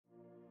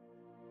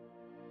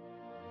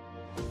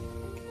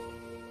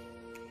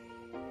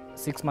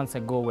6 months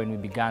ago, when we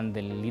began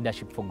the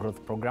Leadership for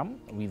Growth program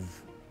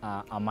with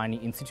Amani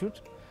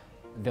Institute,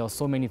 there were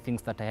so many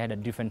things that I had a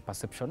different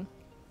perception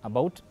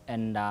about,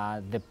 and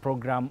the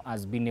program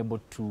has been able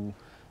to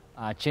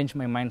change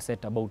my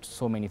mindset about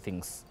so many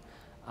things.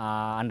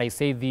 And I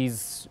say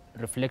this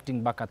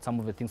reflecting back at some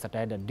of the things that I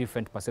had a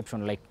different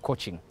perception, like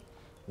coaching.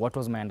 What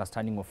was my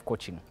understanding of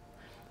coaching?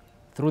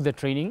 Through the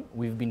training,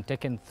 we've been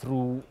taken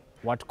through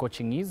what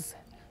coaching is,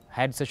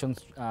 had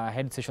sessions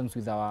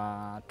with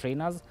our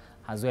trainers,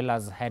 as well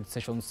as had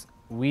sessions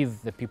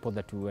with the people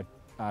that we were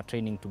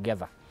training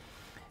together.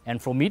 And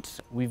from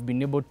it, we've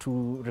been able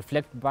to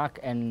reflect back,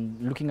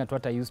 and looking at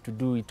what I used to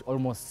do, it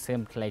almost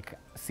seemed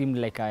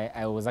like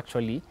I was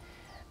actually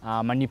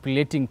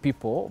manipulating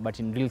people, but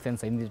in real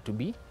sense I needed to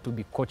be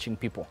coaching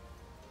people.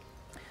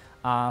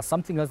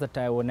 Something else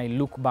that when I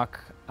look back,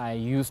 I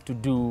used to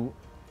do,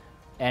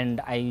 and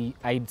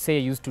I'd say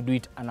I used to do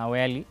it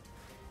unawarely,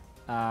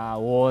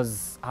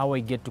 was how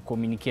I get to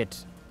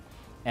communicate.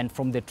 And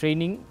from the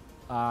training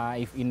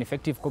in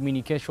effective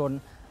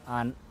communication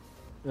and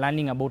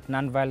learning about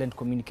nonviolent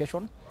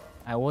communication,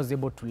 I was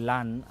able to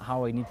learn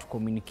how I need to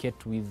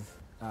communicate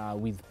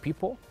with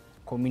people,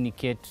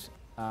 communicate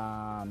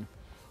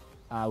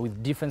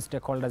with different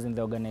stakeholders in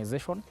the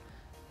organization,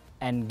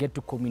 and get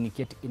to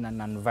communicate in a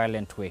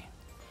nonviolent way.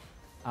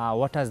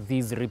 What has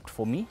this reaped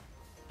for me?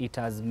 It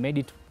has made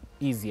it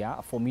easier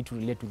for me to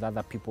relate with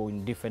other people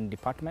in different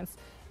departments.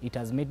 It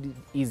has made it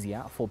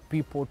easier for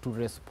people to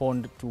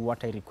respond to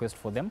what I request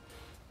for them,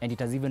 and it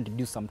has even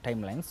reduced some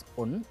timelines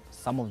on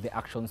some of the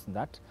actions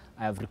that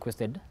I have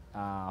requested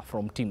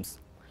from teams.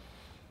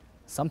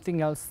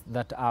 Something else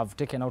that I've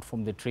taken out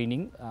from the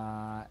training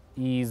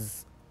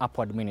is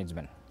upward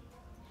management.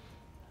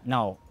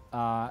 Now,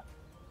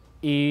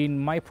 in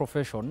my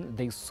profession,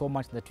 there's so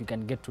much that you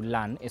can get to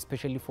learn,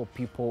 especially for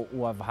people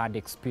who have had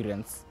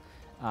experience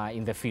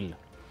in the field.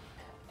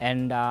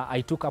 And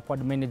I took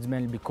upward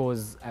management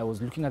because I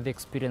was looking at the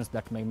experience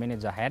that my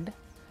manager had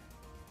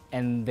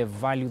and the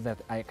value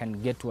that I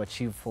can get to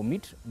achieve from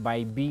it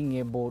by being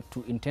able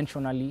to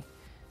intentionally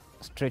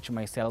stretch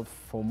myself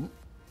from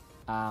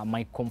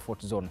my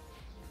comfort zone,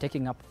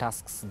 taking up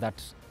tasks that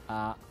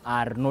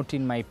are not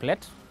in my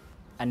plate,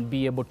 and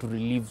be able to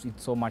relieve it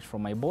so much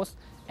from my boss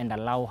and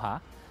allow her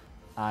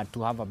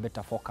to have a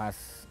better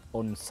focus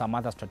on some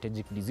other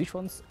strategic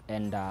decisions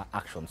and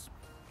actions.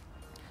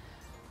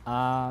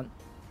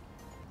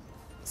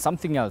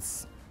 Something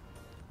else,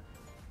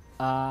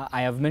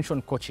 I have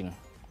mentioned coaching.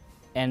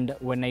 And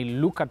when I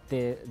look at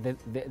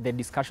the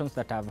discussions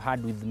that I've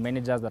had with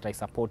managers that I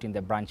support in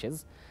the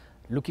branches,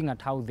 looking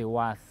at how they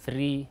were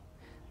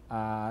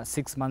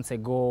 6 months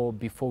ago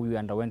before we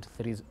underwent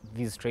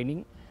this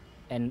training,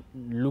 and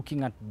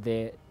looking at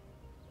the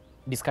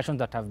discussions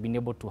that I've been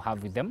able to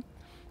have with them,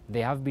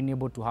 they have been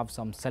able to have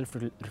some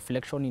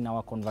self-reflection in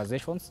our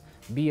conversations,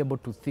 be able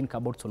to think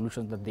about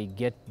solutions that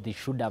they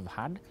should have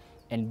had,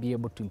 and be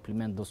able to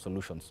implement those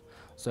solutions.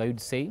 So I would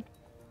say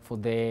for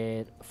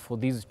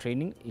this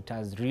training, it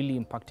has really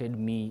impacted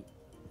me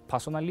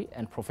personally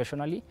and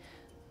professionally,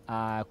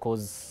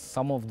 because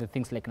some of the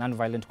things like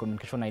nonviolent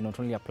communication, I not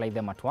only apply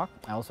them at work,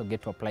 I also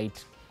get to apply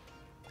it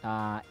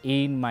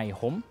in my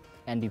home,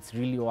 and it's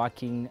really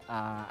working.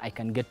 I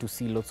can get to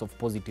see lots of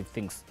positive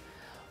things.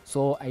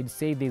 So I'd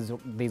say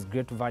there's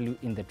great value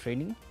in the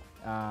training.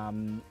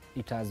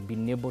 It has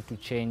been able to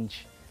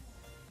change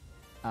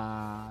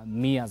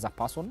me as a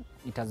person.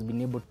 It has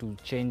been able to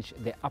change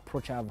the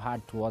approach I've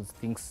had towards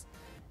things.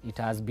 It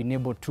has been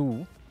able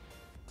to,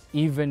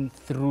 even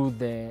through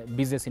the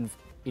business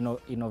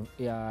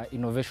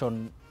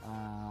innovation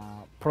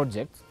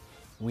projects,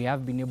 we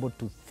have been able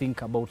to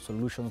think about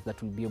solutions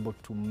that will be able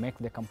to make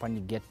the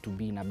company get to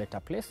be in a better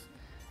place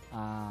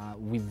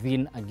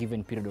within a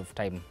given period of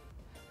time.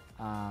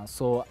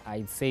 So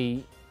I'd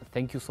say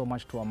thank you so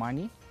much to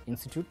Amani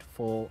Institute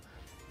for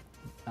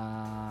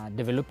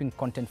developing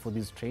content for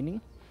this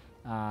training.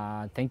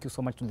 Thank you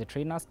so much to the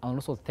trainers, and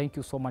also thank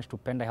you so much to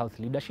Penda Health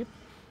Leadership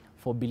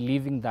for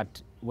believing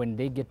that when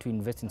they get to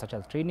invest in such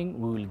a training,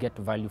 we will get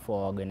value for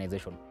our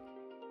organization.